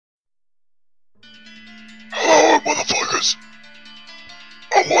Alright, motherfuckers.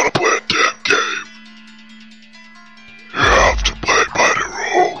 I wanna play a damn game. You have to play by the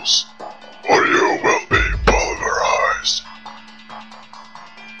rules, or you will be pulverized.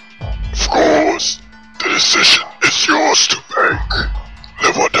 Of course, the decision is yours to make.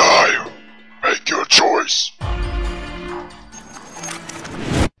 Live or die. Make your choice.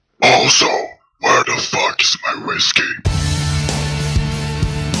 Also, where the fuck is my whiskey?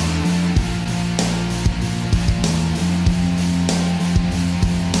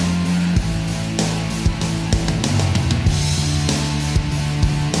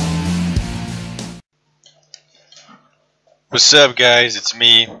 What's up, guys? It's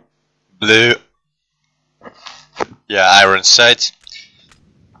me, Blue. Yeah, Iron Sight.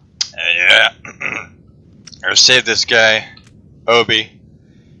 Yeah, I saved this guy, Obi.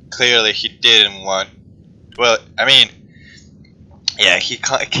 Clearly, he didn't want. Well, I mean, yeah, he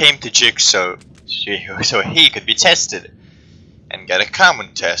came to Jigsaw so he could be tested and get a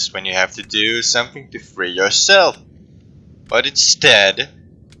common test when you have to do something to free yourself. But instead,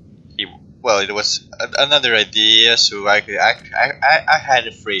 well, it was another idea, so I had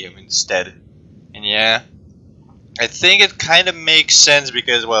to free him instead. And yeah, I think it kind of makes sense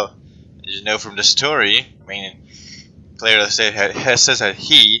because, well, as you know from the story, I mean, clearly says that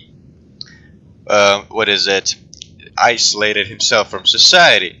he, isolated himself from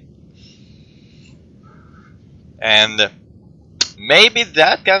society. And maybe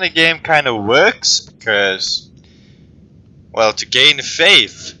that kind of game kind of works because, well, to gain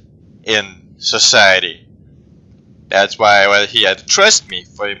faith in society. That's why, well, he had to trust me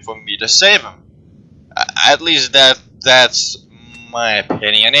for me to save him. At least that's my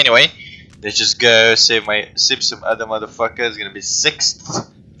opinion. Anyway, let's just go save some other motherfucker. It's gonna be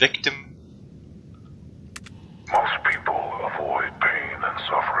 6th victim. Most people avoid pain and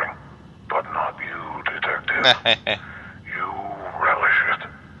suffering, but not you, detective. You relish it.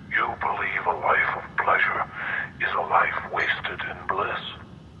 You believe a life of pleasure is a life wasted in bliss.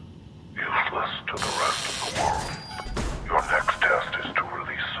 Useless to the rest of the world. Your next test is to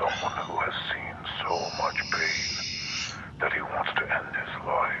release someone who has seen so much pain that he wants to end his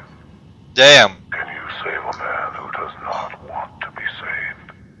life. Damn. Can you save a man who does not want to be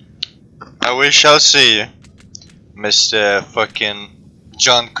saved? We shall see, Mr. fucking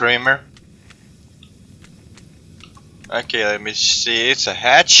John Kramer. Okay, let me see. It's a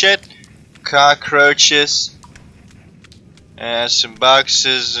hatchet, cockroaches, and some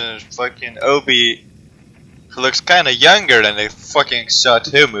boxes, and fucking Obi, who looks kind of younger than the fucking Saw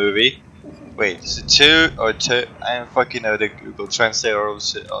 2 movie. Wait, is it 2 or 2? I don't fucking know. The Google Translator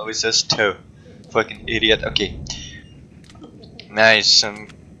always says 2. Fucking idiot. Okay. Nice. Some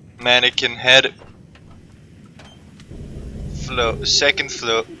mannequin head. Second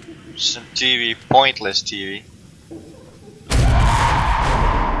floor. Some TV. Pointless TV.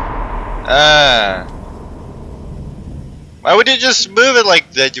 Why would you just move it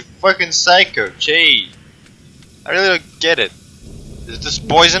like that, you fucking psycho? Gee. I really don't get it. Is this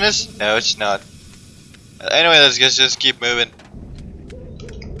poisonous? No, it's not. Anyway, let's just keep moving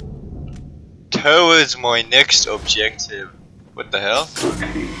towards my next objective. What the hell? The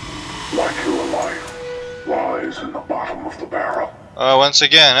key, like your life, lies in the bottom of the barrel. Oh, once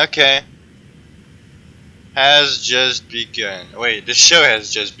again, okay. Has just begun. Wait, the show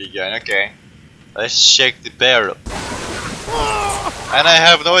has just begun, okay. Let's check the barrel. And I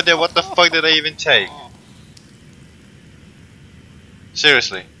have no idea what the fuck did I even take.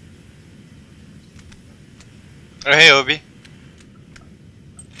 Seriously. Oh, hey, Obi.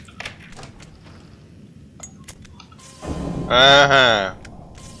 Yeah,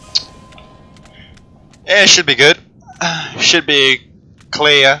 it should be good. Should be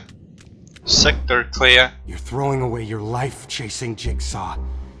clear. Sector clear. You're throwing away your life chasing Jigsaw.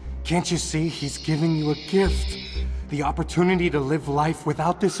 Can't you see he's giving you a gift? The opportunity to live life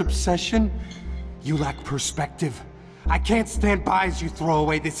without this obsession? You lack perspective. I can't stand by as you throw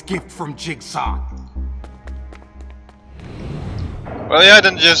away this gift from Jigsaw. Well, yeah,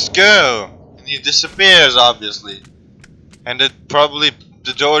 then just go. And he disappears, obviously. And it probably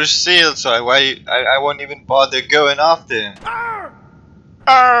the door is sealed, so I won't even bother going after him. Arr!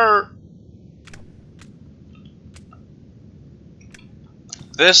 Arr!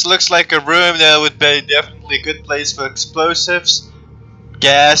 This looks like a room that would be definitely a good place for explosives,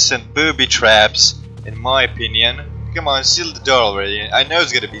 gas, and booby traps, in my opinion. Come on, seal the door already. I know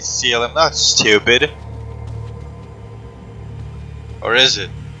it's gonna be sealed, I'm not stupid. Or is it?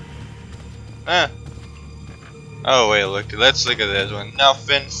 Huh. Oh wait, look, let's look at this one.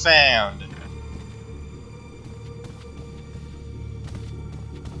 Nothing found.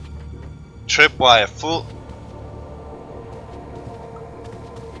 Tripwire full.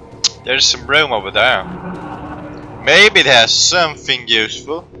 There's some room over there. Maybe it has something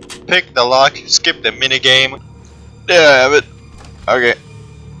useful. Pick the lock, skip the minigame. There I have it. Okay.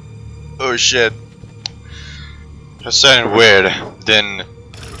 Oh shit. That sounded weird. Then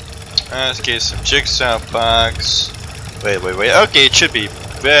let's get some jigsaw box. Wait. Okay, it should be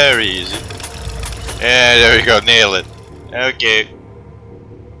very easy. Yeah, there we go, nail it. Okay.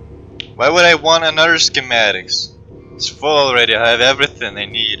 Why would I want another schematics? It's full already, I have everything I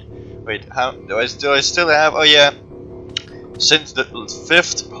need. Wait, how do I still have? Oh yeah. Since the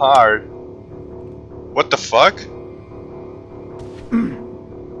 5th part. What the fuck?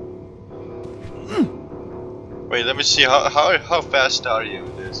 Wait, let me see. How fast are you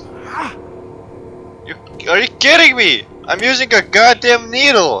with this? Are you kidding me? I'm using a goddamn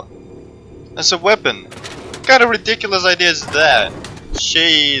needle as a weapon. What kind of ridiculous idea is that?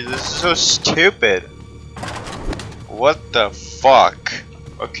 Jeez, this is so stupid. What the fuck?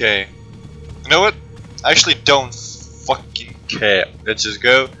 Okay. You know what? I actually don't fucking care. Let's just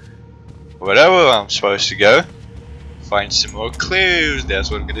go wherever I'm supposed to go. Find some more clues.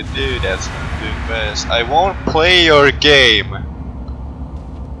 That's what I'm gonna do. That's what I'm doing best. I won't play your game.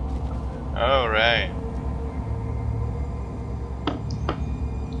 Alright.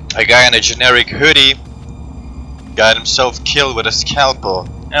 A guy in a generic hoodie got himself killed with a scalpel.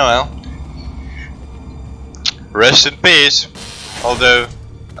 Oh well. Rest in peace. Although,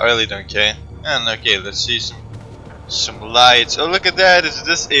 I really don't care. And okay, let's see some lights. Oh, look at that! It's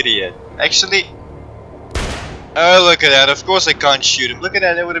this idiot. Actually, oh, look at that! Of course, I can't shoot him. Look at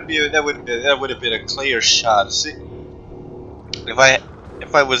that! That would have been a clear shot. See, if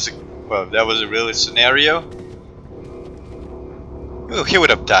I was, well, that was a real scenario. Well, he would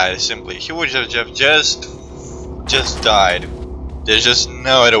have died simply. He would have just died. There's just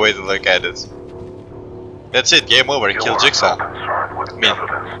no other way to look at it. That's it. Game over. Kill Jigsaw. Concerned with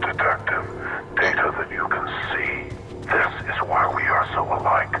evidence, detective. Data that you can see. This is why we are so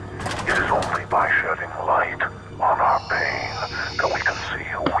alike. It is only by shedding light on our pain that we can see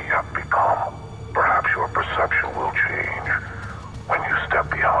who we have become. Perhaps your perception will change when you step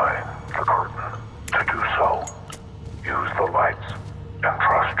behind the curtain. To do so, use the lights and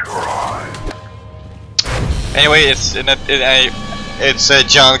trust your eyes. Anyway, it's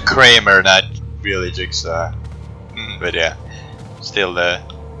John Kramer, not really Jigsaw. But yeah, still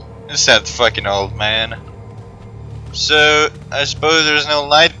it's that fucking old man. So I suppose there's no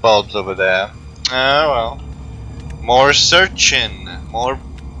light bulbs over there. Oh well. More searching, more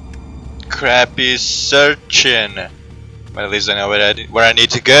crappy searching. But at least I know where I need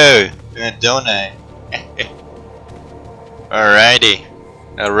to go, don't I? Alrighty,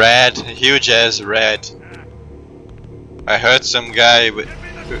 a rat, a huge ass rat. I heard some guy with.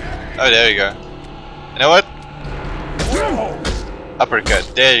 Oh, there you go. You know what?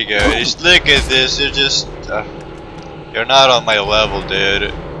 Uppercut. There you go. Just look at this. You're just. You're not on my level,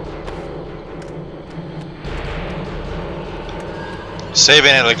 dude.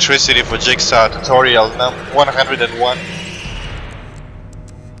 Saving electricity for Jigsaw tutorial 101.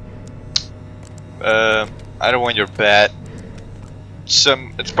 I don't want your bat.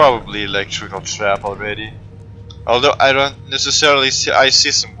 It's probably electrical trap already. Although I don't necessarily see. I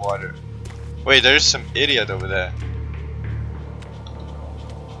see some water. Wait, there's some idiot over there.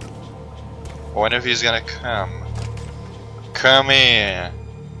 I wonder if he's gonna come. Come here.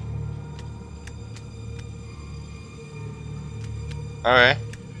 Alright.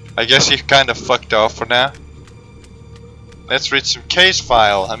 I guess he kinda fucked off for now. Let's read some case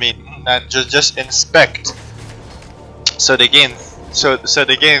file. I mean, not just inspect. So the game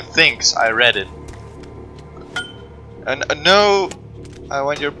thinks I read it. And no, I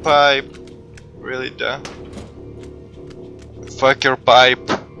want your pipe. Really dumb. Fuck your pipe.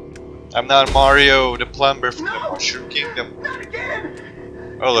 I'm not Mario, the plumber from the Mushroom Kingdom. Not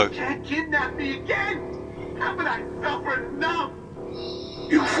again! Oh look. You can't kidnap me again! Haven't I suffered enough?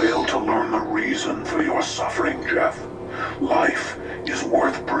 You fail to learn the reason for your suffering, Jeff. Life is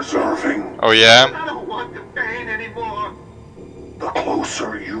worth preserving. Oh yeah? I don't want the pain anymore. The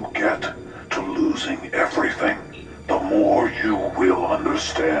closer you get to losing everything, the more you will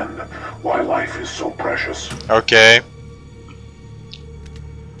understand why life is so precious. Okay.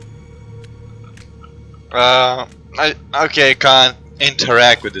 I can't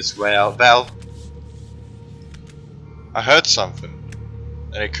interact with this Val. I heard something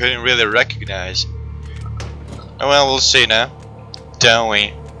that I couldn't really recognize. Oh well, we'll see now. Don't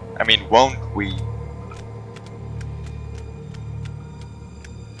we? I mean, won't we?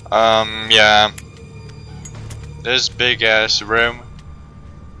 Yeah. This big ass room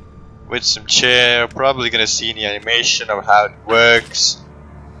with some chair. Probably gonna see the animation of how it works.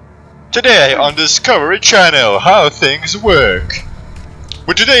 Today on Discovery Channel, how things work.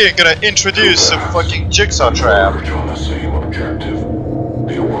 But today I'm gonna introduce some fucking jigsaw trap. Converge on the same objective.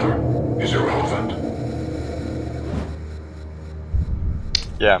 The order is irrelevant.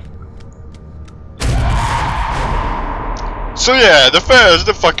 Yeah. So yeah,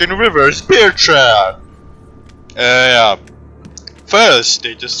 the fucking reverse bear trap. Yeah. First,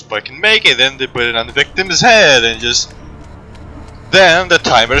 they just fucking make it, then they put it on the victim's head, and just... Then the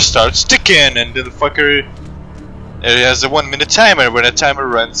timer starts ticking, and then the fucker... It has a 1 minute timer. When the timer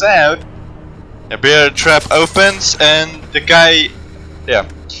runs out, the bear trap opens, and the guy... Yeah.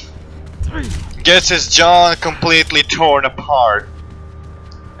 Gets his jaw completely torn apart.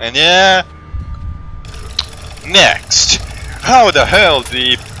 And yeah... Next. How the hell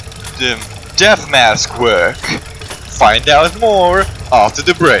the death mask work? Find out more after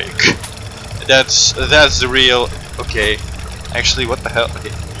the break. That's the real. Okay, actually, what the hell?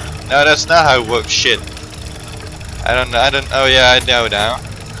 Okay, no, that's not how it works. Shit. I don't. Oh yeah, I know now.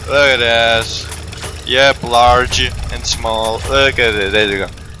 Look at this. Yep, large and small. Look at it. There you go.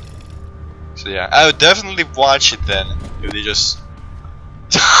 So yeah, I would definitely watch it then if they just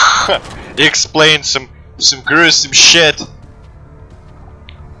explain some gruesome shit.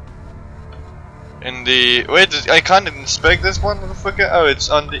 In the wait, I can't inspect this one, motherfucker. Oh, it's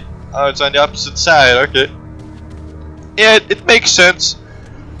on the opposite side. Okay. Yeah, it makes sense.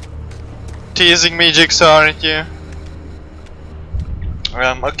 Teasing me, Jigsaw, aren't you?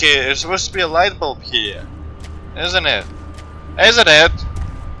 Okay, there's supposed to be a light bulb here, isn't it? Isn't it?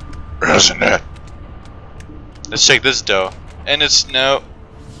 Isn't it? Let's check this door. And it's no.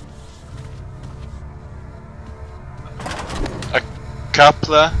 A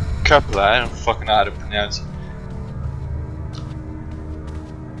coupler. I don't fucking know how to pronounce it.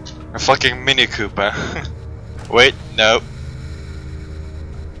 A fucking Mini Cooper. Wait, no.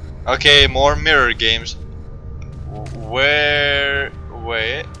 Okay, more mirror games. Where?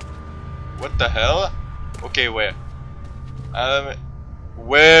 Wait. What the hell? Okay, where?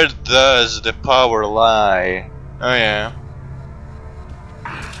 Where does the power lie? Oh yeah.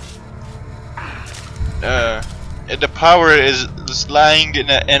 The power is lying in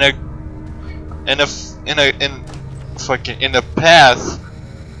a path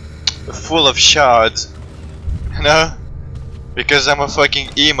full of shards, you know, because I'm a fucking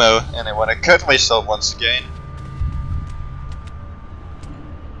emo and I wanna cut myself once again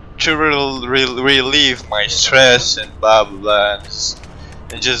to relieve my stress and blah blah blah,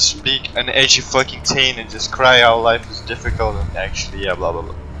 and just speak an edgy fucking teen and just cry how life is difficult and actually yeah blah blah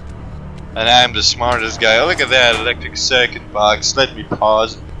blah. And I'm the smartest guy. Oh, look at that electric circuit box. Let me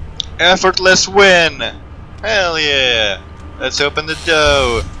pause. Effortless win. Hell yeah. Let's open the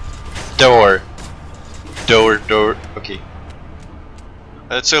door. Door. Okay.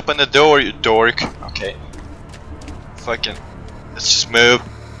 Let's open the door, you dork. Okay. Fucking. Let's just move.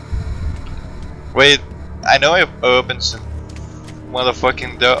 Wait. I know I've opened some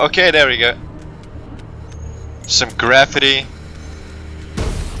motherfucking door. Okay, there we go. Some graffiti.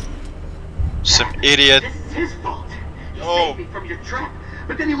 Some idiot. This is his fault. He Oh. saved me from your trap,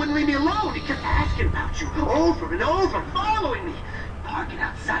 but then he wouldn't leave me alone. He kept asking about you over and over, following me, parking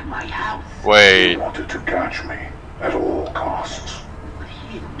outside my house. Wait. He wanted to catch me at all costs. But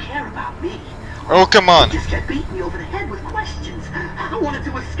he didn't care about me. Oh, come on. He just kept beating me over the head with questions. I wanted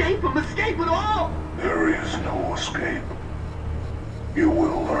to escape it all. There is no escape. You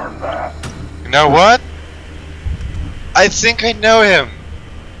will learn that. You know what? I think I know him.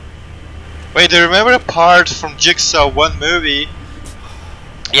 Wait, do you remember the part from Jigsaw 1 movie?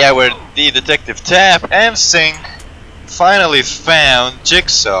 Yeah, where the detective Tap and Sink finally found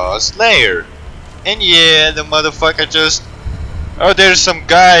Jigsaw's lair. And yeah, the motherfucker just... Oh, there's some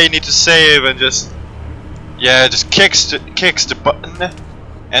guy you need to save and just... Yeah, just kicks the button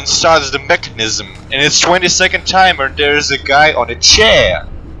and starts the mechanism. And it's 20-second timer and there's a guy on a chair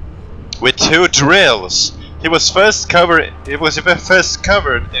with 2 drills. He was first covered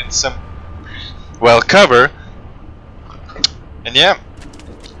in some... well, cover, and yeah,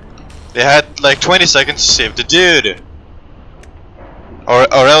 they had like 20 seconds to save the dude, or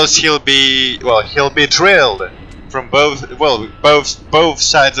else he'll be drilled from both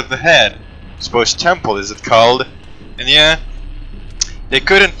sides of the head. I suppose temple is it called? And yeah, they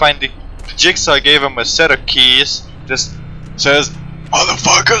couldn't find the Jigsaw gave him a set of keys. Just says,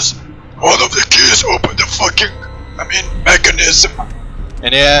 motherfuckers, one of the keys open the fucking mechanism.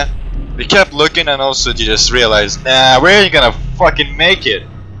 And yeah. They kept looking and also they just realized, nah, we ain't gonna fucking make it.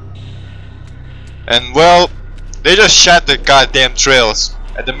 And well, they just shot the goddamn drills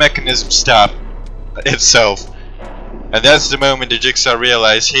and the mechanism stopped itself. And that's the moment the Jigsaw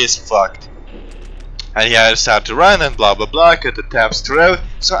realized he's fucked. And he had to start to run and blah blah blah, cut the tap's throat.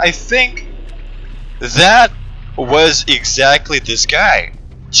 So I think that was exactly this guy.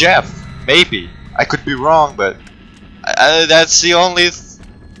 Jeff, maybe. I could be wrong, but that's the only...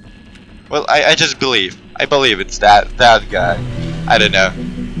 well, I just believe. I believe it's that guy. I don't know.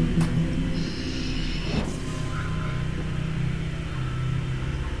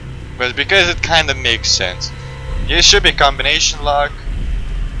 But because it kind of makes sense. Here should be a combination lock.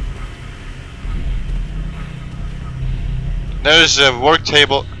 There's a work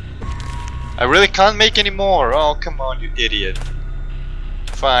table. I really can't make any more. Oh, come on, you idiot.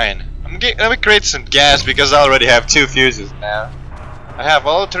 Fine. I'm gonna create some gas because I already have 2 fuses now. I have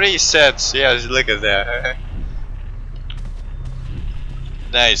all 3 sets. Yeah, look at that.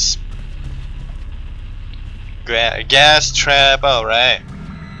 Nice. Gas trap. Alright.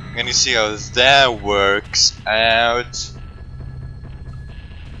 I'm gonna see how that works out.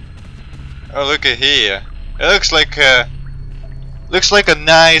 Oh, look at here. It looks like a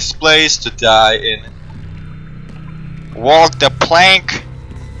nice place to die in. Walk the plank,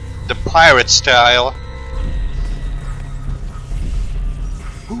 the pirate style.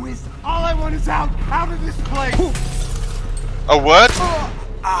 Who is? All I want is out of this place. Oh, what?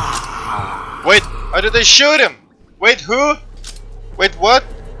 Wait, how did they shoot him? Wait, who? Wait, what?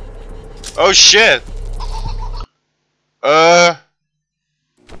 Oh shit. What?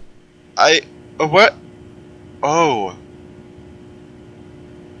 Oh.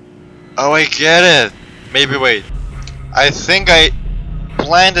 Oh, I get it. Maybe wait. I think I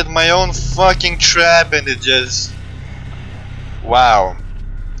planted my own fucking trap and it just... wow.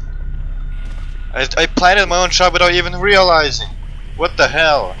 I planted my own trap without even realizing. What the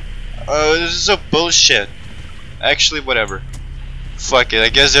hell? Oh, this is so bullshit. Actually, whatever. Fuck it, I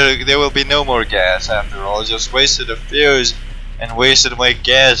guess there will be no more gas after all. Just wasted a fuse and wasted my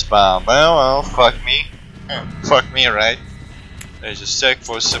gas bomb. Well, fuck me. Fuck me, right? I just check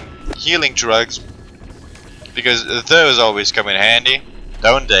for some healing drugs. Because those always come in handy,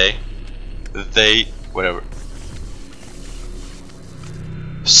 don't they? Whatever.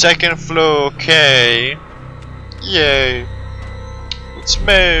 Second floor, okay. Yay. Let's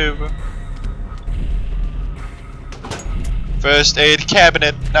move. First aid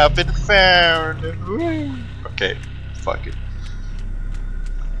cabinet, not been found. Woo. Okay, fuck it.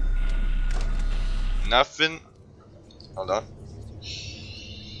 Nothing. Hold on.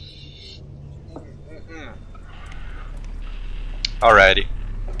 Alrighty.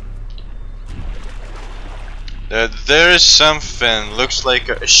 There is something. Looks like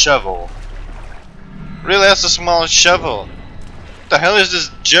a shovel. Really, that's a small shovel. What the hell is this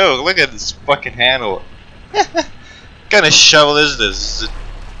joke? Look at this fucking handle. What kind of shovel is this?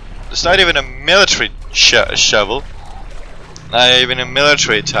 It's not even a military shovel. Not even a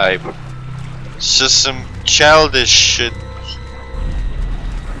military type. It's just some childish shit.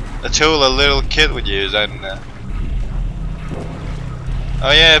 A tool a little kid would use, I don't know.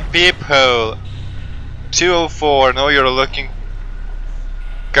 Oh yeah, peephole. 204, know you're looking.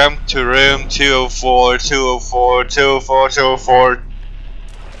 Come to room 204, 204, 204, 204.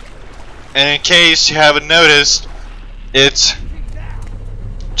 And in case you haven't noticed, it's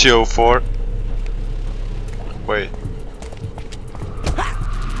 204. Wait.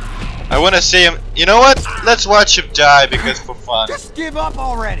 I wanna see him. You know what? Let's watch him die because for fun. Just give up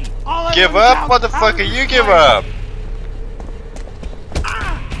already. Give up? What the fuck are you give up?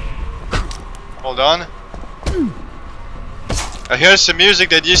 Hold on. I hear some music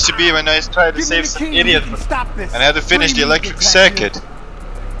that used to be when I tried to save some idiot and I had to finish the electric circuit.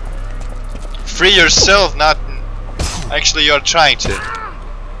 Free yourself, not... Actually, you're trying to.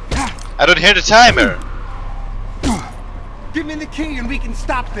 I don't hear the timer. Give me the key and we can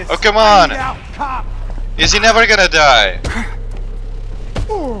stop this. Oh, come on. Cop. Is he never gonna die?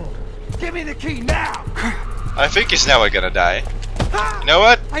 Give me the key now. I think he's never gonna die. You know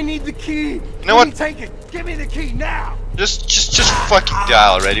what? I need the key. You know what? Take it. Give me the key now. Just fucking die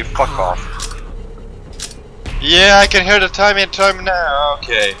already. Fuck off. Yeah, I can hear the time now.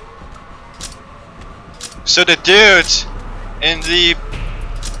 Okay. So the dudes in the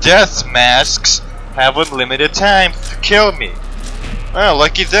death masks have unlimited time to kill me. Well,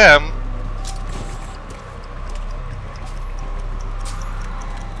 lucky them.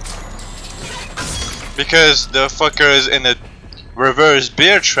 Because the fuckers in the reverse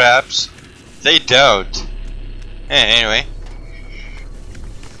bear traps, they don't. Anyway,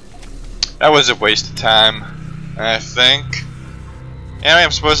 that was a waste of time, I think. And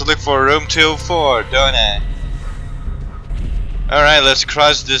I'm supposed to look for room 204, don't I? Alright, let's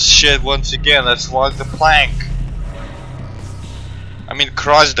cross this shit once again. Let's walk the plank. I mean,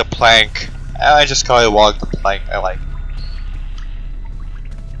 cross the plank. I just call it walk the plank. I like.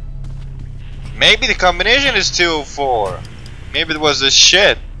 Maybe the combination is 204. Maybe it was a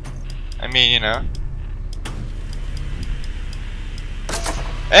shit. I mean, you know.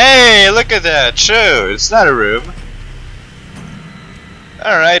 Hey, look at that. True, it's not a room.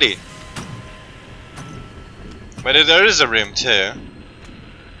 Alrighty. But there is a room too.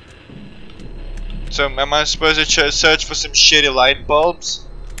 So am I supposed to search for some shitty light bulbs?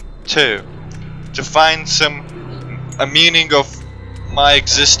 Too. To find a meaning of my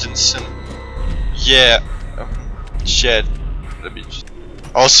existence and yeah. Shit.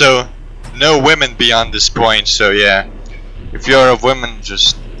 Also, no women beyond this point, so yeah. If you're a woman,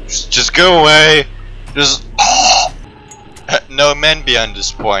 just go away. Just no men beyond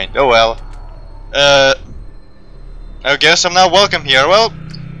this point. Oh well. I guess I'm not welcome here. Well,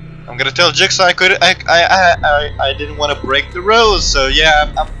 I'm gonna tell Jigsaw I didn't want to break the rules, so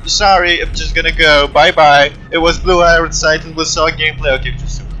yeah, I'm sorry. I'm just gonna go. Bye bye. It was Blue Iron Sight and we saw gameplay. Okay,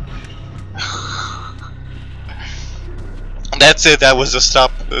 just. That's it. That was a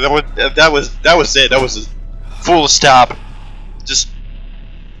stop. That was it. That was a full stop. Just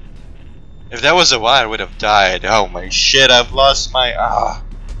if that was a wire, I would have died. Oh my shit! I've lost my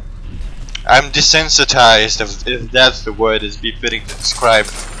I'm desensitized. If that's the word is befitting to describe.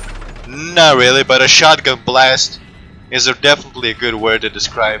 Not really, but a shotgun blast is definitely a good word to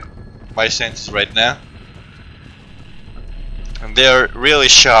describe my senses right now. And they're really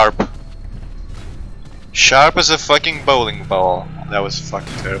sharp. Sharp as a fucking bowling ball. That was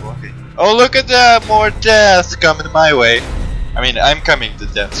fucking terrible. Okay. Oh, look at that! More death coming my way. I mean, I'm coming to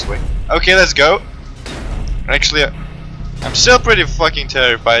death's way. Okay, let's go. Actually, I'm still pretty fucking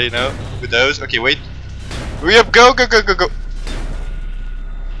terrified, you know, with those. Okay, wait. Hurry up, go, go, go, go, go.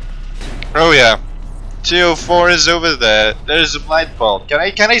 Oh yeah. 204 is over there. There's a light bulb. Can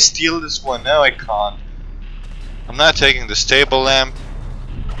I steal this one? No, I can't. I'm not taking the stable lamp.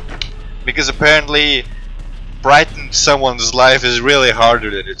 Because apparently brightening someone's life is really harder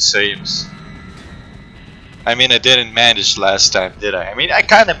than it seems. I mean, I didn't manage last time, did I? I mean, I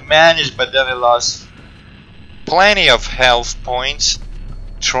kind of managed, but then I lost plenty of health points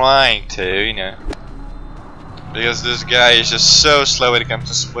trying to, you know. Because this guy is just so slow when it comes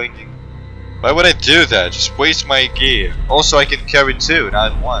to swinging. Why would I do that? Just waste my gear. Also, I can carry 2,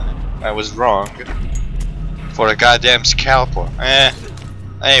 not 1. I was wrong. For a goddamn scalpel.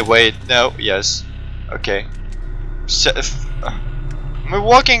 Hey, wait, no, yes. Okay. Am I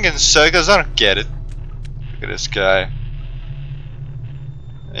walking in circles? I don't get it. Look at this guy.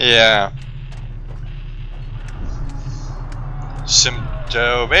 Yeah.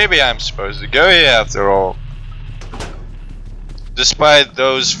 So maybe I'm supposed to go here after all. Despite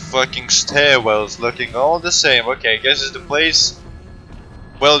those fucking stairwells looking all the same. Okay, I guess it's the place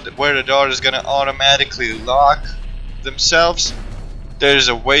well where the door is gonna automatically lock themselves. There's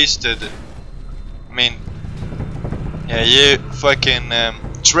a wasted. I mean, yeah, you fucking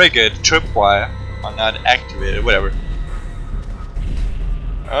triggered tripwire or not activated, whatever.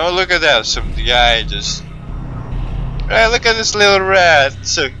 Oh, look at that! Some guy just. Hey, look at this little rat.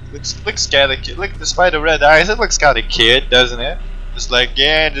 So looks kinda cute. Look, despite the red eyes, it looks kinda cute, doesn't it? Just like,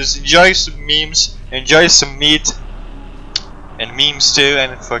 yeah, just enjoy some memes, enjoy some meat, and memes too,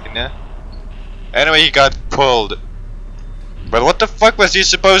 and fucking Anyway, he got pulled. But what the fuck was he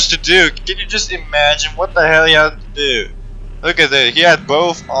supposed to do? Can you just imagine what the hell he had to do? Look at that. He had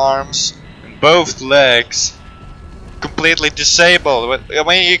both arms and both legs completely disabled. I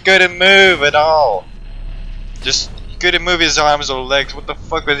mean, he couldn't move at all. Just he couldn't move his arms or legs. What the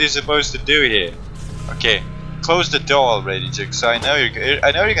fuck was he supposed to do here? Okay, close the door already, Jigsaw. I know you're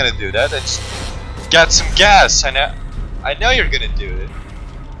gonna do that. It's got some gas. I know you're gonna do it.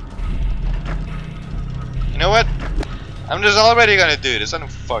 You know what? I'm just already gonna do this. I don't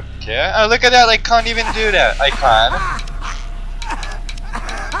fucking care. Oh, look at that! I can't even do that. I can't.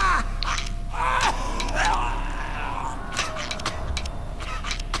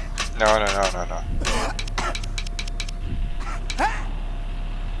 No.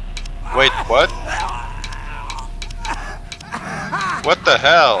 Wait, what? What the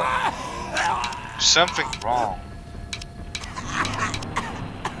hell? Something wrong.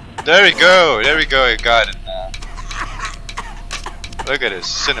 There we go. I got it now. Look at this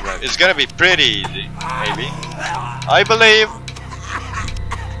cinema. It's gonna be pretty easy, maybe. I believe.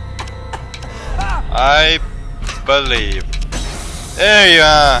 There you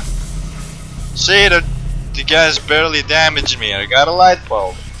are. See, the guy's barely damaged me. I got a light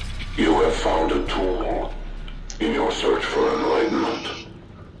bulb. You have found a tool in your search for enlightenment.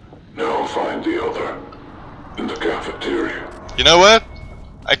 Now find the other in the cafeteria. You know what?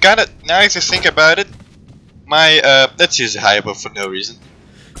 I kinda, now to think about it, my, let's use a hypo for no reason.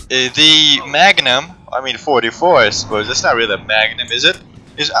 The Magnum, I mean 44 I suppose, that's not really a Magnum, is it?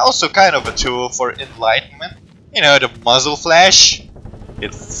 Is also kind of a tool for enlightenment. You know, the muzzle flash.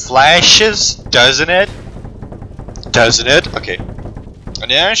 It flashes, doesn't it? Doesn't it? Okay.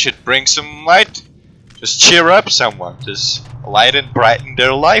 And yeah, should bring some light. Just cheer up someone. Just lighten, brighten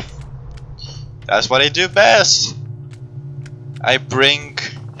their life. That's what I do best. I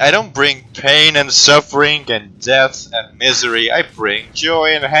don't bring pain and suffering and death and misery. I bring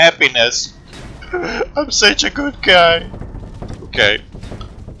joy and happiness. I'm such a good guy. Okay.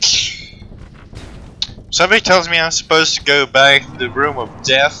 Somebody tells me I'm supposed to go back to the room of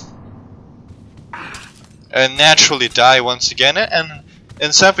death and naturally die once again,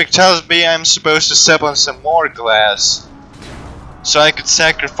 and something tells me I'm supposed to step on some more glass so I could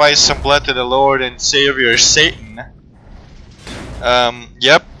sacrifice some blood to the Lord and Savior Satan.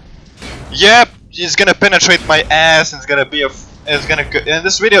 Yep, it's gonna penetrate my ass, and it's gonna be and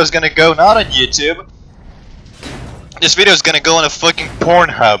this video is gonna go not on YouTube. This video is gonna go on a fucking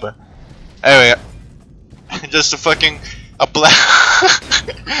Pornhub. Anyway, just a black.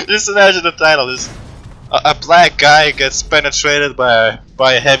 Just imagine the title is a black guy gets penetrated by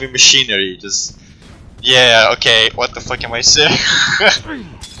heavy machinery. Just yeah, okay. What the fuck am I saying?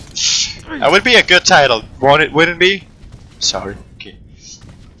 That would be a good title, wouldn't it be? Sorry. Okay.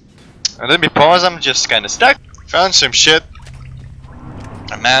 Let me pause. I'm just kind of stuck. Found some shit.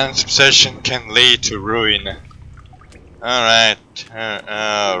 A man's obsession can lead to ruin. Alright.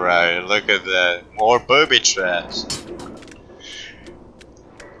 Alright. Look at that. More booby traps.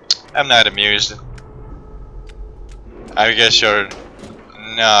 I'm not amused. I guess you're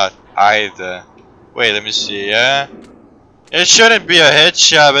not either. Wait, let me see. It shouldn't be a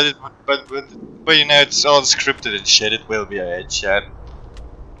headshot, but you know, it's all scripted and shit. It will be a headshot.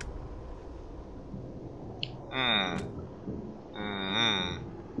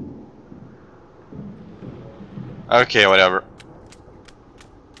 Okay, whatever.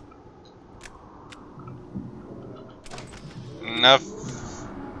 Enough.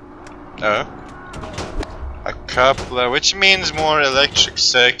 A coupler, which means more electric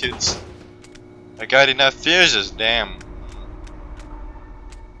circuits. I got enough fuses, damn.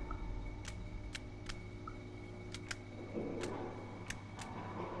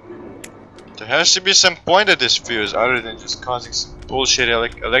 There has to be some point at this fuse other than just causing some bullshit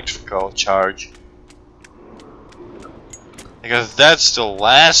electrical charge. Because that's the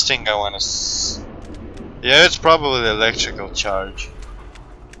last thing I wanna yeah, it's probably the electrical charge.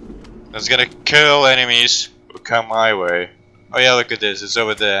 That's gonna kill enemies who come my way. Oh yeah, look at this, it's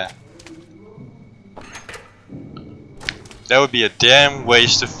over there. That would be a damn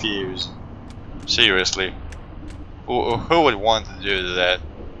waste of fuse. Seriously. Who would want to do that?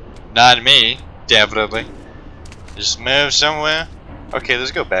 Not me, definitely. Just move somewhere. Okay,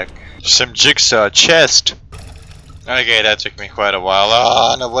 let's go back. Some jigsaw chest. Okay, that took me quite a while.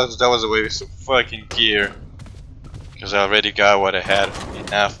 Oh, no, that was a waste of fucking gear. Because I already got what I had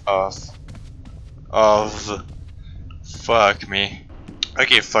enough of. Fuck me.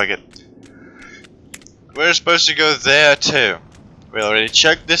 Okay, fuck it. We're supposed to go there too. We already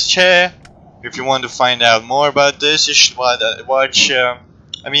checked this chair. If you want to find out more about this, you should watch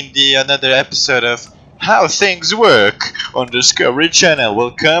another episode of How Things Work on Discovery Channel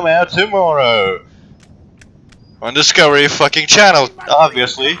will come out tomorrow. On Discovery fucking Channel,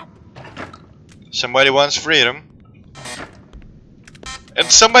 obviously. Somebody wants freedom. And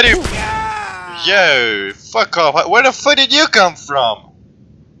somebody... Yo, fuck off. Where the fuck did you come from?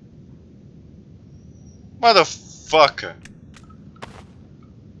 Motherfucker.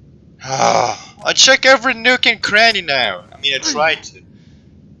 I check every nook and cranny now. I mean, I tried to.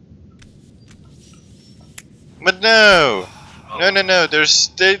 But no. No. They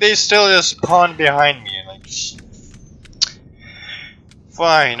still just spawn behind me. Like,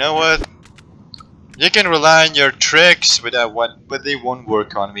 fine, you know what? You can rely on your tricks, but they won't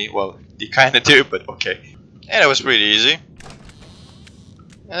work on me. Well, they kinda do, but okay. Yeah, that was pretty easy.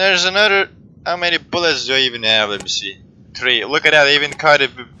 And there's another... How many bullets do I even have? Let me see. 3. Look at that, I even caught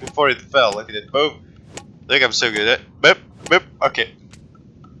it before it fell. Look at it. Boom. Look, I'm so good at it. Boop, boop. Okay.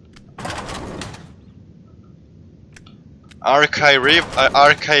 Archivero.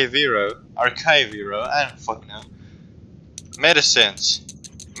 I don't fucking know. Medicine.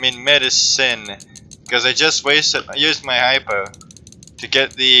 Because I just used my hypo to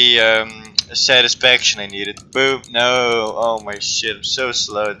get the satisfaction I needed. Boom. No. Oh my shit. I'm so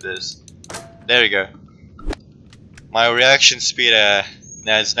slow at this. There we go. My reaction speed,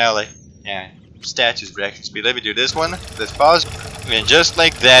 now it's now like, yeah, status reaction speed. Let me do this one. Let's pause. And just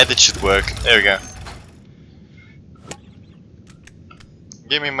like that, it should work. There we go.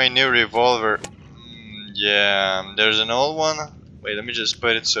 Give me my new revolver. Yeah, there's an old one. Wait, let me just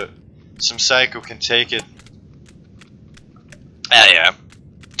put it so some psycho can take it. Ah, yeah.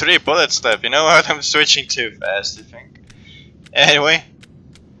 3 bullets left. You know what? I'm switching too fast, I think. Anyway.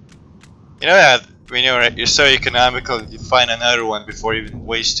 You know that, we know, right? You're so economical, you find another one before even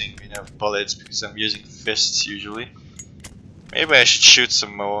wasting, you know, bullets, because I'm using fists usually. Maybe I should shoot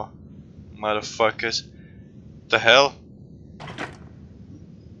some more motherfuckers. The hell?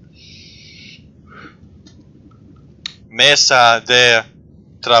 Mesa de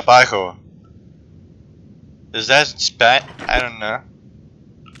trabajo. Is that Spanish? I don't know.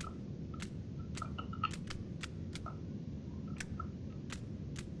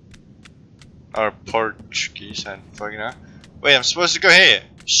 Or Portuguese, I don't fucking know. Wait, I'm supposed to go here.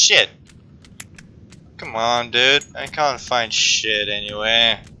 Shit. Come on, dude. I can't find shit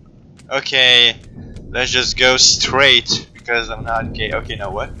anyway. Okay, let's just go straight because I'm not gay. Okay,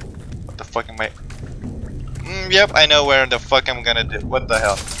 now what? What the fuck am I? Yep, I know where the fuck I'm gonna do. What the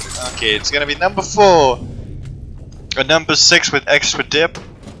hell? Okay, it's gonna be number 4 or number 6 with extra dip.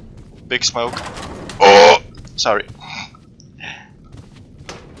 Big smoke. Oh, sorry.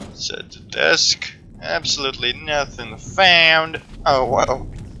 Set the desk. Absolutely nothing found. Oh wow.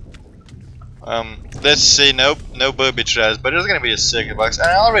 Let's see. Nope, no booby traps. But there's gonna be a second box, and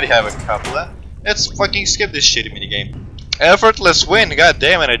I already have a couple. Let's fucking skip this shitty minigame. Effortless win. God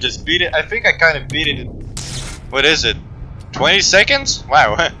damn it! I just beat it. I think I kind of beat it. What is it? 20 seconds?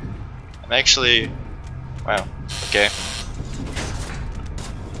 Wow. I'm actually. Wow. Okay.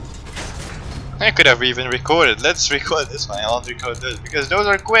 I could have even recorded. Let's record this one. I'll record this because those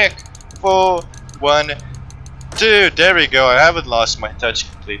are quick. 4, 1, 2. There we go. I haven't lost my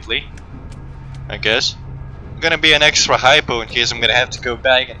touch completely. I guess. I'm gonna be an extra hypo in case I'm gonna have to go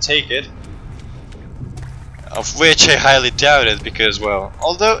back and take it. Of which I highly doubt it because, well,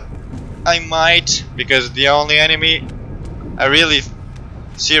 although I might, because the only enemy I really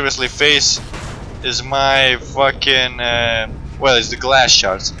seriously face is my fucking well, it's the glass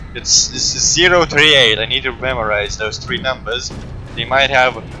shards. It's 038. I need to memorize those 3 numbers. They might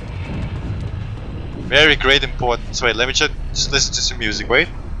have very great importance. Wait, let me just listen to some music. Wait.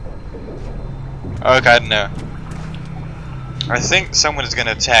 Okay, I don't know. I think someone is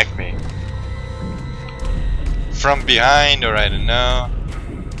gonna attack me from behind, or I don't know.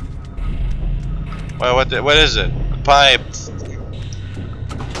 Well, what is it? A pipe.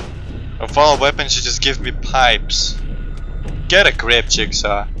 Of all weapons, you just give me pipes. Get a grip,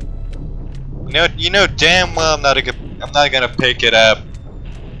 Jigsaw. You know damn well I'm not gonna pick it up.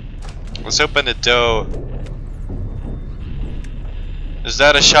 Let's open the door. Is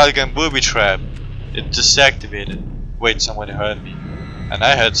that a shotgun booby trap? It disactivated. Wait, someone heard me, and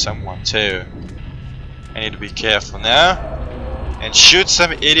I heard someone too. I need to be careful now and shoot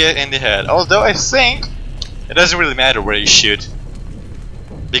some idiot in the head. Although I think it doesn't really matter where you shoot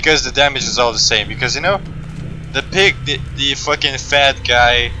because the damage is all the same. Because you know, the pig, the fucking fat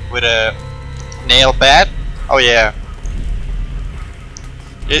guy with a nail bat. Oh yeah.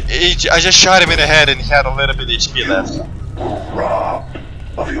 I just shot him in the head and he had a little bit HP left. Robbed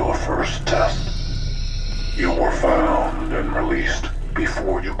of your first test. You were found and released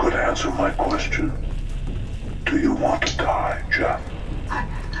before you could answer my question. Do you want to die, Jeff? I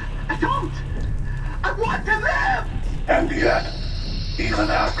don't! I want to live! And yet, even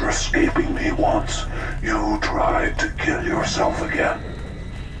after escaping me once, you tried to kill yourself again.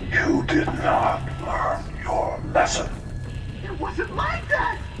 You did not learn your lesson. It wasn't like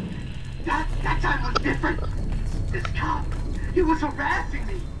that! That time was different. This cop, he was harassing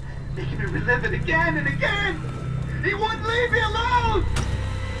me, making me relive it again and again. He wouldn't leave me alone!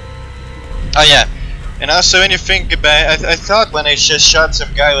 Oh yeah. And also when you think about it, I thought when I just shot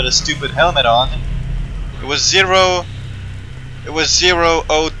some guy with a stupid helmet on, it was 038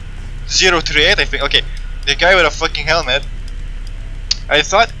 I think. Okay, the guy with a fucking helmet, I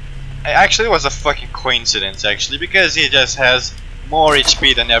thought actually it was a fucking coincidence actually, because he just has more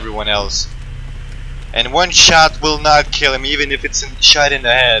HP than everyone else. And one shot will not kill him even if it's a shot in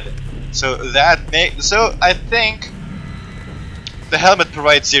the head. So so I think the helmet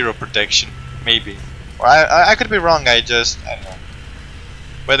provides 0 protection, maybe. Or I could be wrong, I don't know.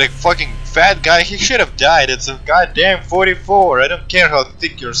 But the fucking fat guy, he should have died. It's a goddamn 44. I don't care how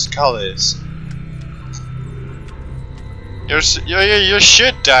thick your skull is. You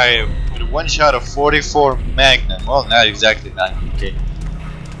should die with one shot of 44 Magnum. Well, not exactly Magnum, okay.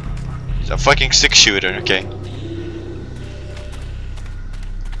 It's a fucking 6-shooter, okay.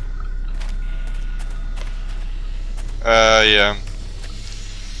 Yeah.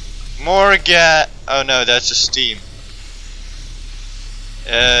 More gas. Oh no, that's just steam.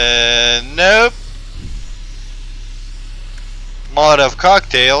 Nope. Molotov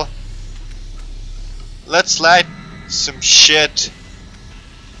cocktail. Let's light some shit.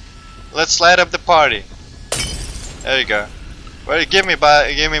 Let's light up the party. There you go. Well, give me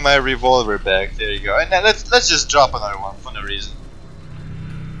my revolver back. There you go. And now let's just drop another one for no reason.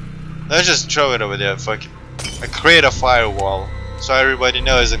 Let's just throw it over there. Fucking create a firewall so everybody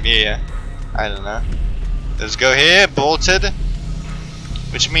knows I'm here. I don't know. Let's go here, bolted,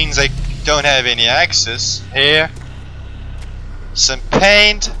 which means I don't have any access. Here, some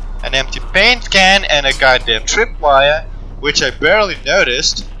paint, an empty paint can, and a goddamn tripwire, which I barely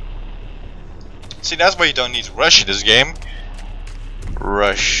noticed. See, that's why you don't need to rush in this game.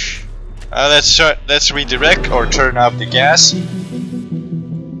 Rush. Let's redirect or turn off the gas.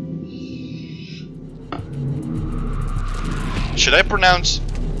 Should I pronounce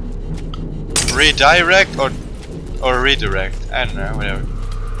redirect or redirect? I don't know, whatever.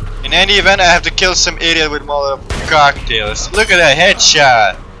 In any event, I have to kill some idiot with Molotov cocktails. Look at that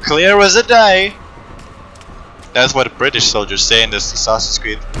headshot! Clear as a day! That's what the British soldiers say in this Assassin's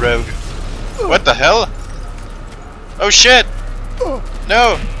Creed Rogue. What the hell? Oh shit!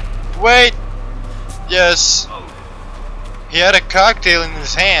 No! Wait! Yes! He had a cocktail in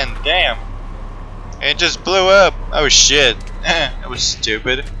his hand, damn! It just blew up! Oh shit! That was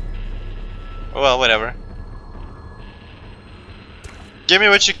stupid. Well, whatever. Give me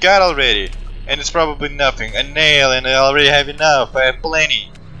what you got already. And it's probably nothing. A nail, and I already have enough. I have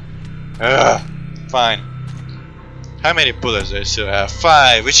plenty. Ugh. Fine. How many bullets do I still have?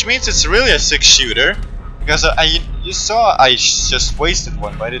 5, which means it's really a 6-shooter. Because you saw I just wasted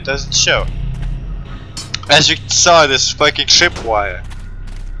one, but it doesn't show. As you saw, this fucking tripwire.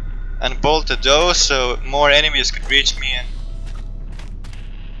 And bolted those so more enemies could reach me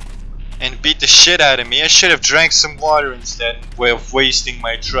and beat the shit out of me. I should have drank some water instead, way of wasting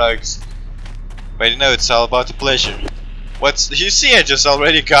my drugs. But you know, it's all about the pleasure. You see, I just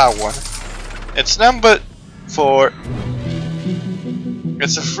already got one. It's number 4.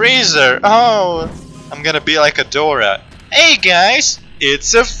 It's a freezer. Oh, I'm gonna be like a Dora. Hey guys,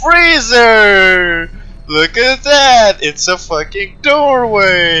 it's a freezer. Look at that. It's a fucking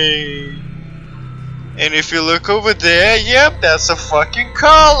doorway. And if you look over there, yep, that's a fucking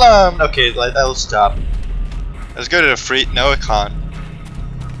column. Okay, that'll stop. Let's go to the free. No, I can't.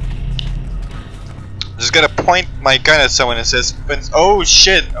 I'm just gonna point my gun at someone and says, "Oh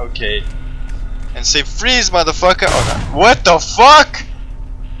shit." Okay. And say, "Freeze, motherfucker." Oh, no. What the fuck?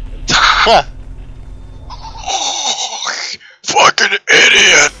 Fucking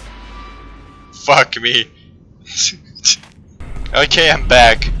idiot. Fuck me. Okay, I'm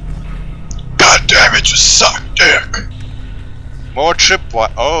back. God damn it, you suck dick. More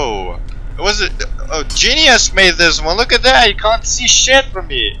tripwire. Oh. Was it? Oh, Genius made this one. Look at that. You can't see shit from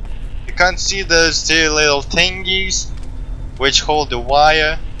me. You can't see those 2 little thingies which hold the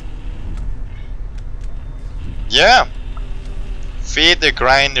wire. Yeah. Feed the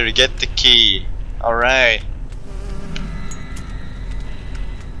grinder, get the key. Alright.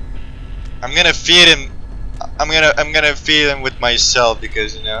 I'm gonna feed him. I'm gonna feed him with myself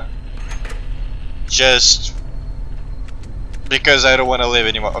because, you know, just because I don't want to live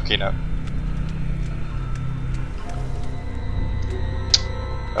anymore. Okay, no.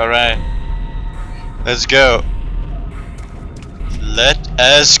 Alright. Let's go. Let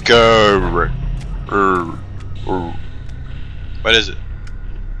us go. What is it?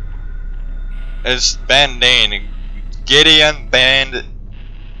 It's Band-Aid. Gideon Band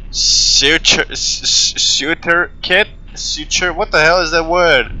Suture Kit? Suture? What the hell is that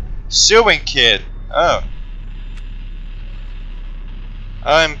word? Sewing Kit. Oh.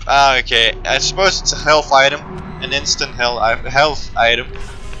 Okay. I suppose it's a health item. An instant health item.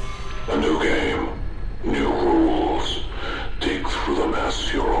 A new game, new rules. Dig through them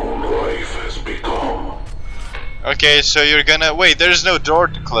as your own life has become. Okay, so you're gonna... Wait, there's no door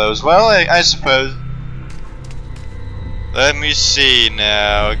to close. Well, I suppose. Let me see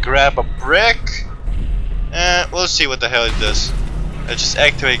now. Grab a brick. We'll see what the hell it does. Let's just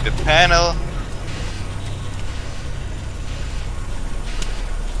activate the panel.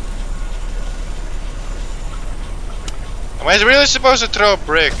 Am I really supposed to throw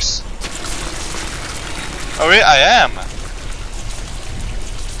bricks? Oh, really? I am.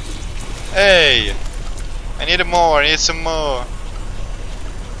 Hey. I need more. I need some more.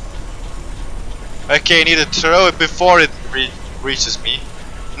 Okay, I need to throw it before it reaches me.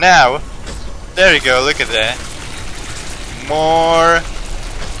 Now. There you go. Look at that. More.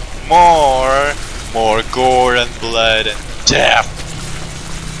 More gore and blood and death.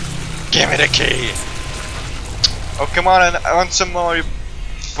 Give me the key. Oh come on, I want some more. You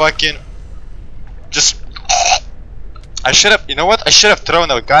fucking. Just. I should have. You know what? I should have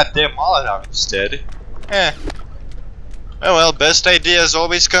thrown a goddamn Molotov instead. Eh. Oh well, best ideas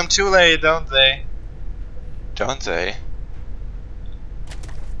always come too late, don't they? Don't they?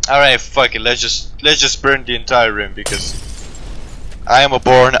 Alright, fuck it. Let's just burn the entire room because I am a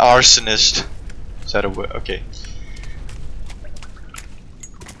born arsonist. Is that a word? Okay.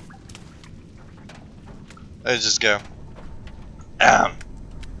 Let's just go.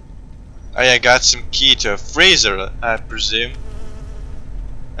 Oh yeah, I got some key to a freezer, I presume.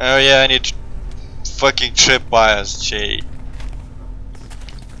 Oh yeah, I need to fucking tripwires, gee.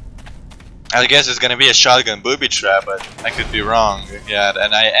 I guess it's gonna be a shotgun booby trap, but I could be wrong. Yeah,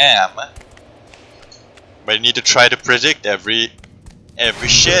 and I am. But I need to try to predict every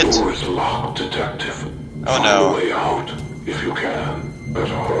shit. The door is locked, detective. Oh Find no. a way out, if you can.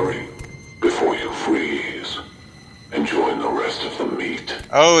 Better hurry, before you freeze. And join the rest of the meat.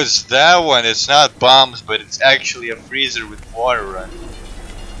 Oh, it's that one. It's not bombs, but it's actually a freezer with water run.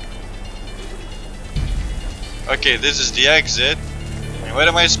 Okay, this is the exit. And what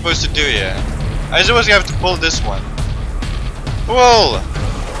am I supposed to do here? I suppose you have to pull this one. Pull!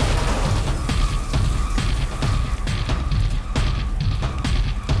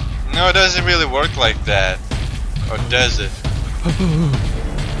 No, it doesn't really work like that. Or does it?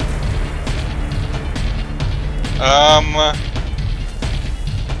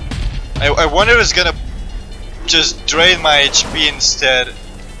 I wonder if it's gonna just drain my HP instead.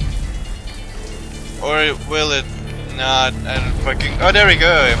 Or will it not? I don't fucking. Oh, there we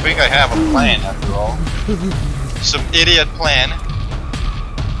go. I think I have a plan after all. Some idiot plan.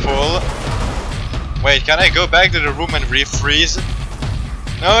 Pull. Wait, can I go back to the room and refreeze?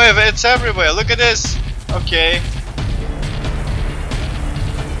 No, it's everywhere. Look at this. Okay.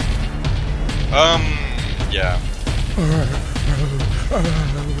 Yeah.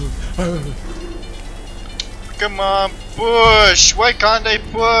 Come on, push! Why can't I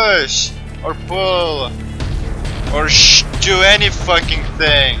push? Or pull? Or do any fucking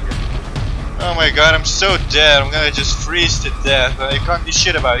thing? Oh my god, I'm so dead. I'm gonna just freeze to death. I can't do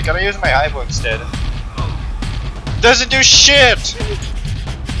shit about it. Can I use my eyeball instead? Doesn't do shit!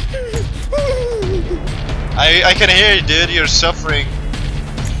 I can hear you, dude. You're suffering.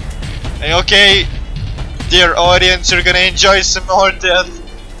 Okay, dear audience, you're gonna enjoy some more death.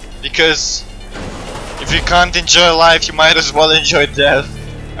 Because if you can't enjoy life, you might as well enjoy death.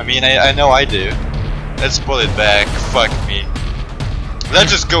 I mean, I know I do. Let's pull it back. Fuck me.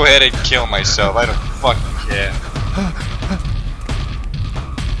 Let's just go ahead and kill myself. I don't fucking care.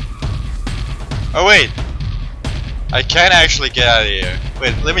 Oh wait, I can actually get out of here.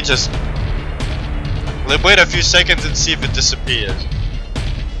 Wait, let me just wait a few seconds and see if it disappears.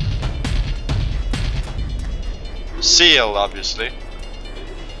 Seal, obviously.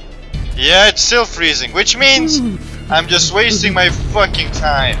 Yeah, it's still freezing, which means I'm just wasting my fucking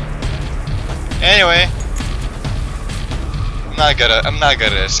time. Anyway, I'm not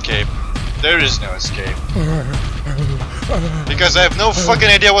gonna escape. There is no escape. Because I have no fucking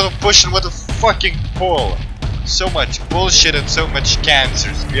idea what to push and what to fucking pull. So much bullshit and so much cancer.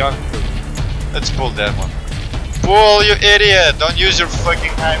 It's beyond proof. Let's pull that one. Pull, you idiot! Don't use your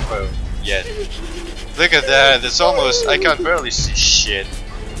fucking hypo yet. Look at that, it's almost, I can barely see shit.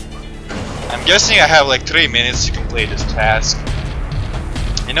 I'm guessing I have like 3 minutes to complete this task.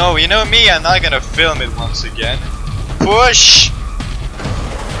 You know me, I'm not gonna film it once again. Push!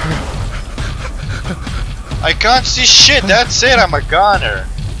 I can't see shit, that's it, I'm a goner.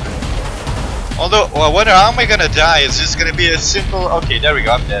 Although, I wonder how am I gonna die? Is this gonna be a simple... Okay, there we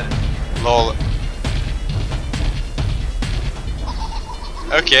go, I'm dead. Lol.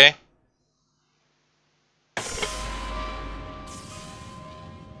 Okay.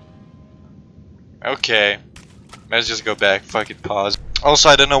 Okay. Let's just go back, fucking pause. Also,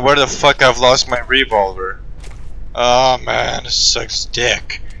 I don't know where the fuck I've lost my revolver. Oh man, this sucks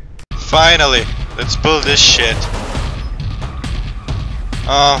dick. Finally, let's pull this shit.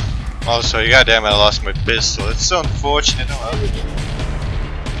 Oh, also, goddamn, I lost my pistol. It's so unfortunate.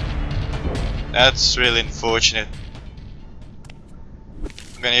 That's really unfortunate.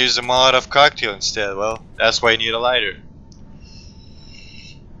 I'm gonna use a Molotov cocktail instead. Well, that's why you need a lighter.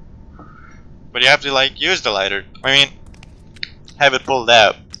 But you have to like use the lighter. I mean, have it pulled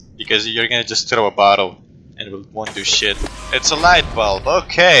out because you're gonna just throw a bottle and it won't do shit. It's a light bulb.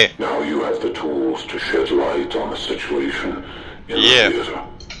 Okay. Now you have the tools to shed light on the situation in the theater.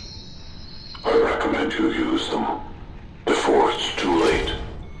 I recommend you use them before it's too late.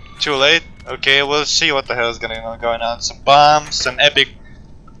 Too late? Okay, we'll see what the hell is going on. Some bombs, some epic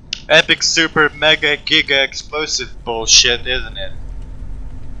super mega giga explosive bullshit, isn't it?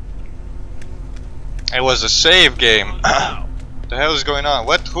 It was a save game. What the hell is going on?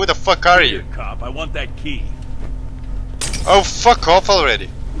 What? Who the fuck are you? Cop, I want that key. Oh, fuck off already.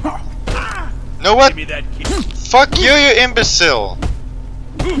 Know what? Give me that key. Fuck you, you imbecile.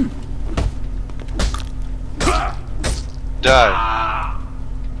 Die.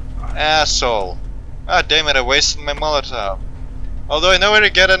 Asshole. Ah, damn it, I wasted my Molotov. Although I know where to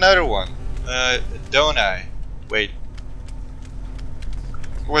get another one. Don't I? Wait.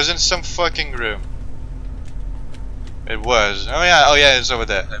 It was in some fucking room. It was. Oh yeah, it's over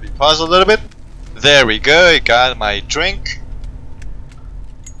there. Let me pause a little bit. There we go, I got my drink.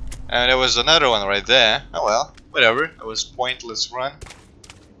 And there was another one right there. Oh well, whatever. It was pointless run.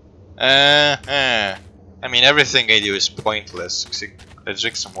 I mean, everything I do is pointless. Let's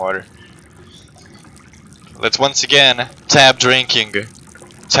drink some water. Let's once again tap drinking.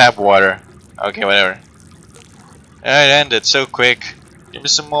 Tap water. Okay, whatever. It ended so quick. Give me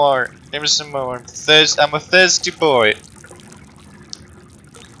some more. Give me some more. I'm a thirsty boy.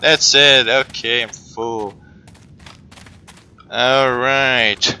 That's it. Okay, I'm full.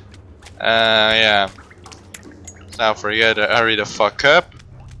 Alright. Yeah. Now for you to hurry the fuck up.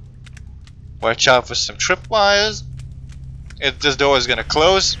 Watch out for some tripwires. This door is gonna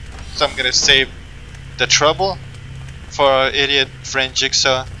close, so I'm gonna save the trouble for our idiot friend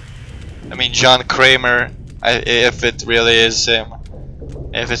Jigsaw. I mean John Kramer, if it really is him.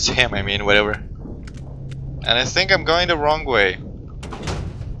 If it's him, I mean, whatever. And I think I'm going the wrong way.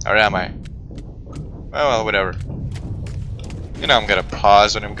 Or am I? Oh well, whatever. You know I'm gonna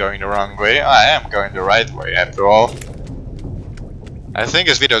pause when I'm going the wrong way. I am going the right way after all. I think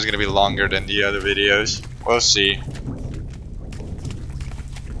this video is gonna be longer than the other videos. We'll see.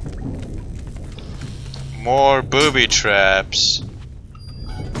 More booby traps.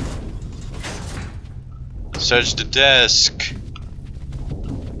 Search the desk.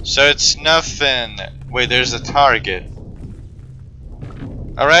 So it's nothing. Wait, there's a target.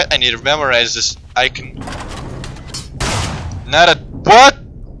 Alright, I need to memorize this icon. Not a... What?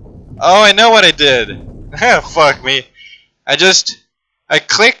 Oh, I know what I did. Fuck me. I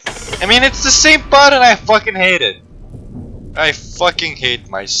clicked. I mean, it's the same button. I fucking hate it. I fucking hate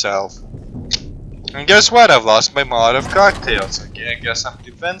myself. And guess what? I've lost my Molotov cocktails. Okay, I guess I'm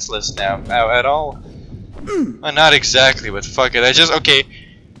defenseless now. At all. Well, not exactly, but fuck it. Okay.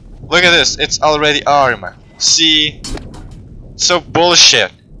 Look at this. It's already arm. See? So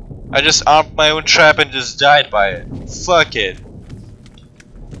bullshit. I just armed my own trap and just died by it. Fuck it.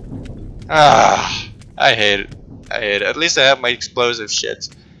 Ah, I hate it. I hate it. At least I have my explosive shit.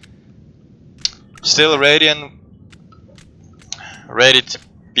 Still ready and ready to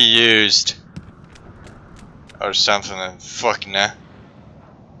be used. Or something. Fuck nah.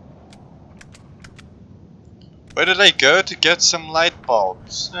 Where did I go to get some light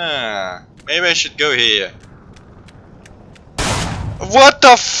bulbs? Maybe I should go here. What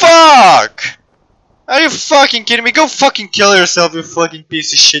the fuck? Are you fucking kidding me? Go fucking kill yourself, you fucking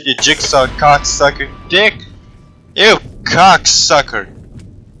piece of shit, you jigsaw cocksucker dick. You cocksucker.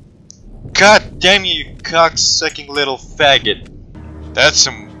 God damn you cocksucking little faggot. That's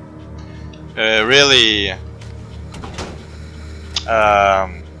some really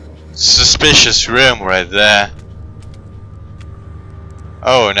suspicious room right there.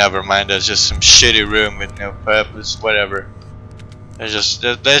 Oh, never mind. That's just some shitty room with no purpose. Whatever. Let's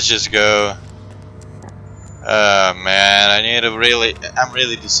just go. Oh man, I'm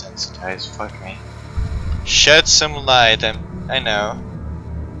really desensitized. Fuck me. Shed some light. I know.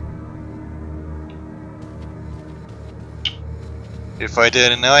 If I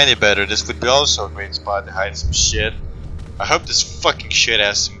didn't know any better, this would be also a great spot to hide some shit. I hope this fucking shit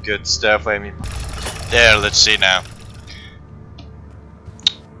has some good stuff. I mean, there. Let's see now.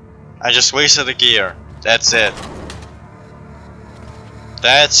 I just wasted a gear. That's it.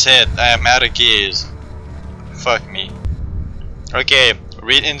 That's it. I am out of gears. Fuck me. Okay,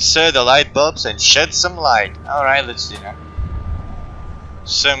 reinsert the light bulbs and shed some light. Alright, let's see now.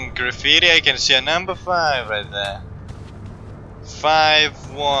 Some graffiti. I can see a number 5 right there.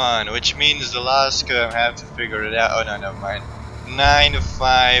 5-1, which means the last code I have to figure it out. Oh no, never mind.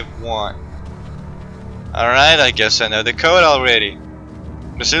 951. Alright, I guess I know the code already.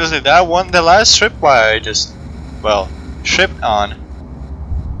 But seriously, that one, the last tripwire I just, well, tripped on,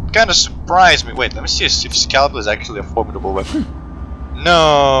 kinda surprised me. Wait, let me see if Scalpel is actually a formidable weapon.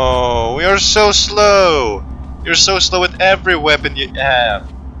 No, you're so slow. You're so slow with every weapon you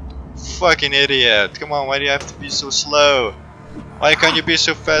have. Fucking idiot. Come on, why do you have to be so slow? Why can't you be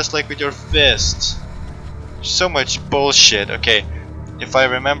so fast like with your fists? So much bullshit. Okay, if I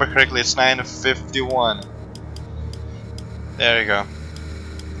remember correctly, it's 9:51. There you go.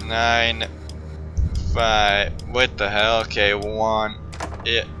 9, 5. What the hell? Okay, 1.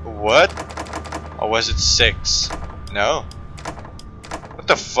 What? Or was it 6? No. What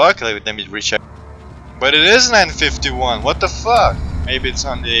the fuck? Let me recheck. But it is 9:51. What the fuck? Maybe it's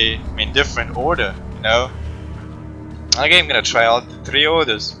on the different order. You know. Okay, I'm gonna try all the 3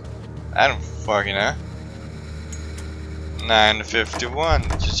 orders. I don't fucking know. 9:51.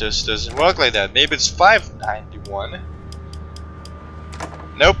 It just doesn't work like that. Maybe it's 591.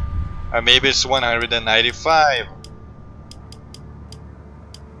 Nope. Or maybe it's 195.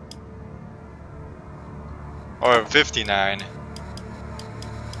 Or 59.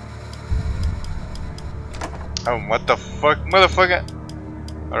 Oh, what the fuck, motherfucker?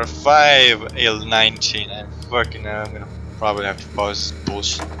 Or 519. I fucking know. I'm gonna probably have to pause this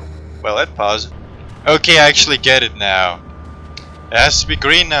bullshit. Well, let's pause. Okay, I actually get it now. It has to be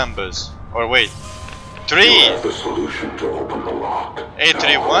green numbers. Or wait, 3. You have the solution to open the lock.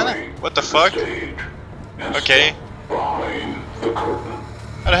 831? What the fuck? Okay. Behind the curtain.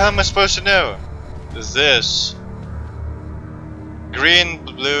 How the hell am I supposed to know? Is this green,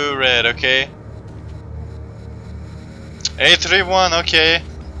 blue, red? Okay. 831. Okay.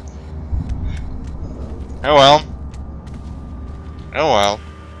 Oh well. Oh well.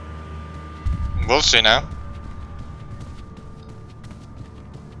 We'll see now.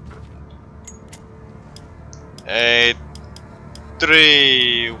 Eight,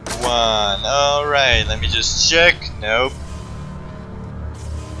 3, 1. Alright, let me just check. Nope.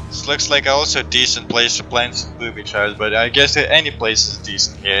 This looks like also a decent place to plant some booby traps, but I guess any place is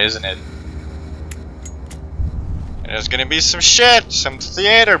decent here, isn't it? And there's gonna be some shit, some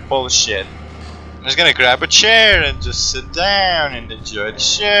theater bullshit. I'm just gonna grab a chair and just sit down and enjoy the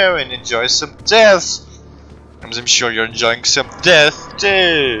show and enjoy some death. I'm sure you're enjoying some death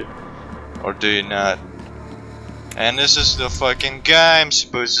too. Or do you not? And this is the fucking guy I'm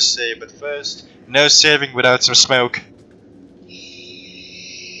supposed to save, but first, no saving without some smoke.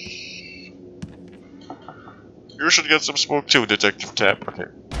 You should get some smoke too, Detective Tap. Okay.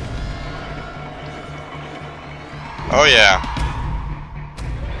 Oh yeah.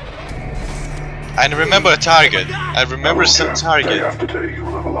 I remember a target. I remember some target. Day after day you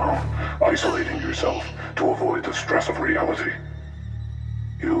live alone, isolating yourself to avoid the stress of reality.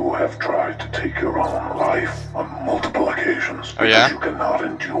 You have tried to take your own life on multiple occasions because you cannot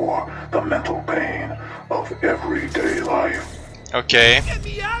endure the mental pain of everyday life. Okay. Get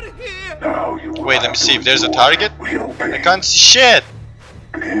me out of here! Now you wait, let me see if there's a target. Real pain. I can't see shit.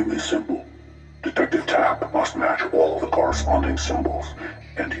 The game is simple. Detective Tap must match all the corresponding symbols,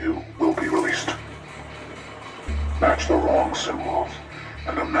 and you will be released. Match the wrong symbols,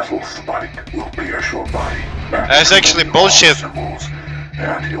 and a metal spike will pierce your body. Match That's actually bullshit. Symbols,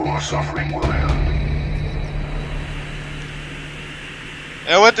 and your suffering will end. You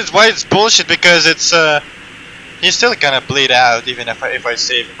know what? Why it's bullshit? Because it's he's still gonna bleed out even if I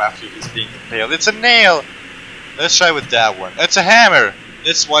save him after he's being impaled. It's a nail. Let's try with that one. It's a hammer.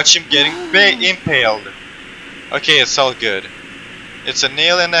 Let's watch him getting impaled. Okay, it's all good. It's a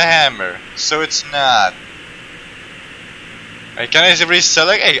nail and a hammer, so it's not. Can I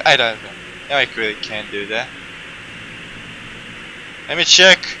reselect? I don't know. No, I really can't do that. Let me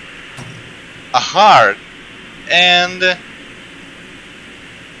check. A heart and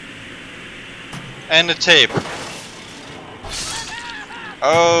a tape.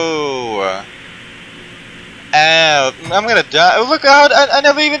 Oh. Ow. I'm gonna die. Oh, look out! I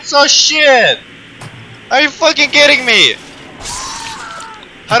never even saw shit! Are you fucking kidding me?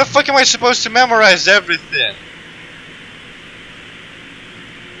 How the fuck am I supposed to memorize everything?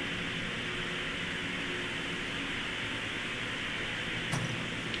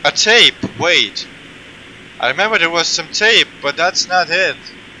 A tape, wait. I remember there was some tape, but that's not it.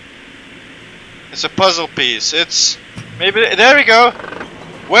 It's a puzzle piece. It's maybe there we go.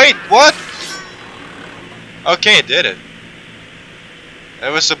 Wait, what? Okay, it did it.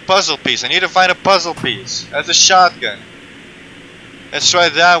 There was a puzzle piece. I need to find a puzzle piece. That's a shotgun. Let's try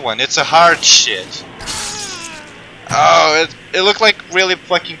that one. It's a hard shit. Oh, it looked like really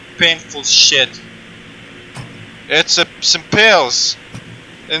fucking painful shit. It's some pills.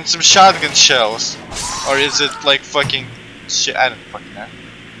 And some shotgun shells. Or is it like fucking shit? I don't fucking know.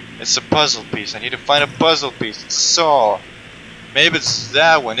 It's a puzzle piece. I need to find a puzzle piece. It's a saw. Maybe it's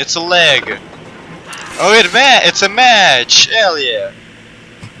that one. It's a leg. Oh, it's a match. Hell yeah.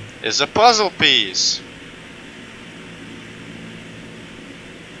 It's a puzzle piece.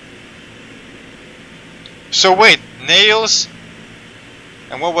 So wait, nails,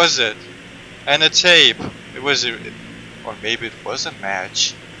 And what was it? And a tape. It was a, or maybe it was a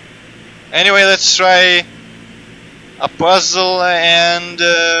match. Anyway, let's try a puzzle and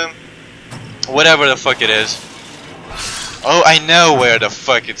whatever the fuck it is. Oh, I know where the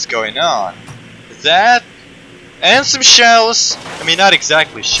fuck it's going on. That and some shells. I mean, not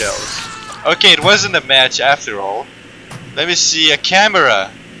exactly shells. Okay, it wasn't a match after all. Let me see, a camera.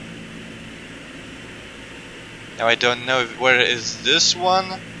 Now I don't know where is this one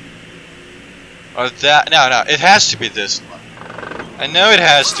or that. No, it has to be this one. I know it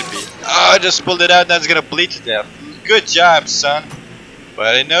has to be. Oh, I just pulled it out. That's gonna bleed to death. Good job, son.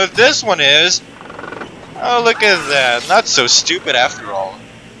 But I know this one is. Oh, look at that. Not so stupid after all.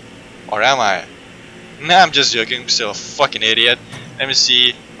 Or am I? Nah, I'm just joking. I'm still a fucking idiot. Let me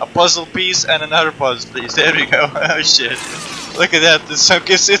see. A puzzle piece and another puzzle piece. There we go. Oh shit. Look at that.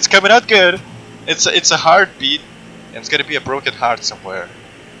 It's coming out good. It's a heartbeat. And it's gonna be a broken heart somewhere.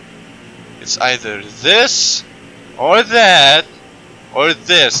 It's either this or that or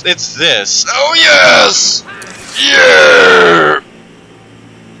this. It's this. Oh yes! Yeah!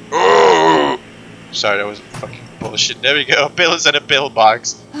 Oh! Sorry, that was fucking bullshit. There we go. Pills in a pill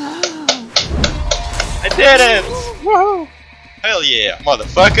box. I did it! Woohoo! Hell yeah,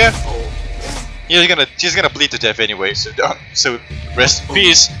 motherfucker! He's gonna bleed to death anyway. So rest in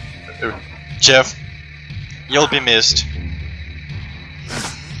peace, Jeff. You'll be missed.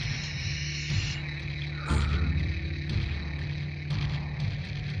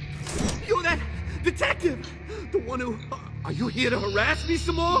 You're that detective! The one who... Are you here to harass me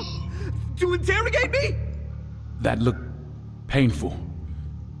some more? To interrogate me? That looked painful.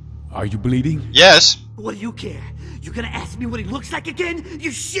 Are you bleeding? Yes. What do you care? You gonna ask me what he looks like again?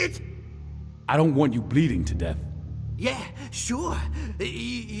 You shit! I don't want you bleeding to death. Yeah, sure.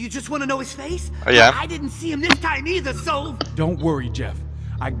 You just want to know his face? Oh, yeah. I didn't see him this time either, so... Don't worry, Jeff.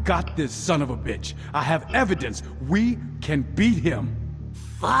 I got this son of a bitch. I have evidence. We can beat him.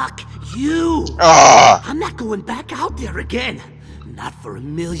 Fuck you! Ah. I'm not going back out there again. Not for $1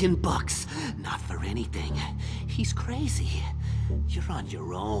 million. Not for anything. He's crazy. You're on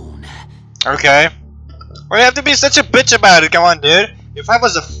your own. Okay. Why you have to be such a bitch about it? Come on, dude. If I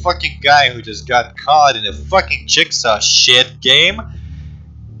was a fucking guy who just got caught in a fucking Jigsaw shit game,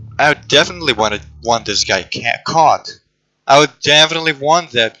 I would definitely want this guy caught. I would definitely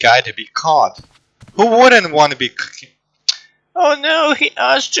want that guy to be caught. Who wouldn't want to be? Oh no, he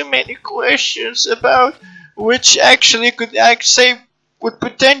asked too many questions about which actually would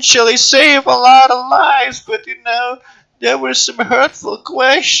potentially save a lot of lives, but you know, there were some hurtful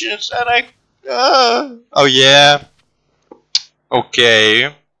questions, and I. Oh yeah.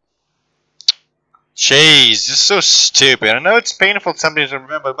 Okay. Jeez, this is so stupid. I know it's painful sometimes to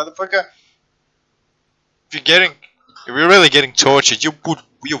remember, motherfucker. If you're really getting tortured, you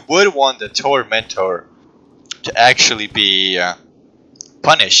would want the tormentor to actually be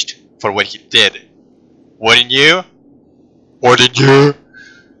punished for what he did. Wouldn't you? Wouldn't you?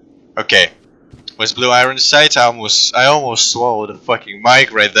 Okay. Was Blue Iron sight? I almost swallowed the fucking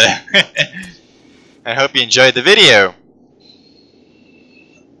mic right there. I hope you enjoyed the video.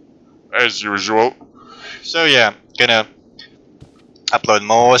 As usual. So yeah, gonna upload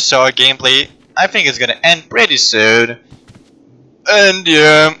more Saw gameplay. I think it's gonna end pretty soon. And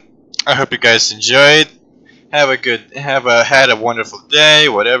yeah, I hope you guys enjoyed. Had a wonderful day,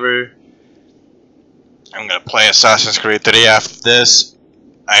 whatever. I'm gonna play Assassin's Creed 3 after this,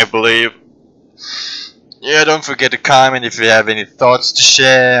 I believe. Yeah, don't forget to comment if you have any thoughts to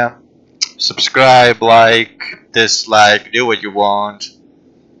share. Subscribe, like, dislike, do what you want.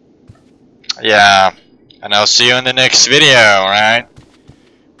 Yeah, and I'll see you in the next video, alright?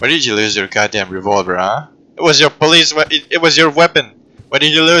 Where did you lose your goddamn revolver, huh? It was your police. It was your weapon. Why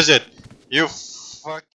did you lose it? You fuck.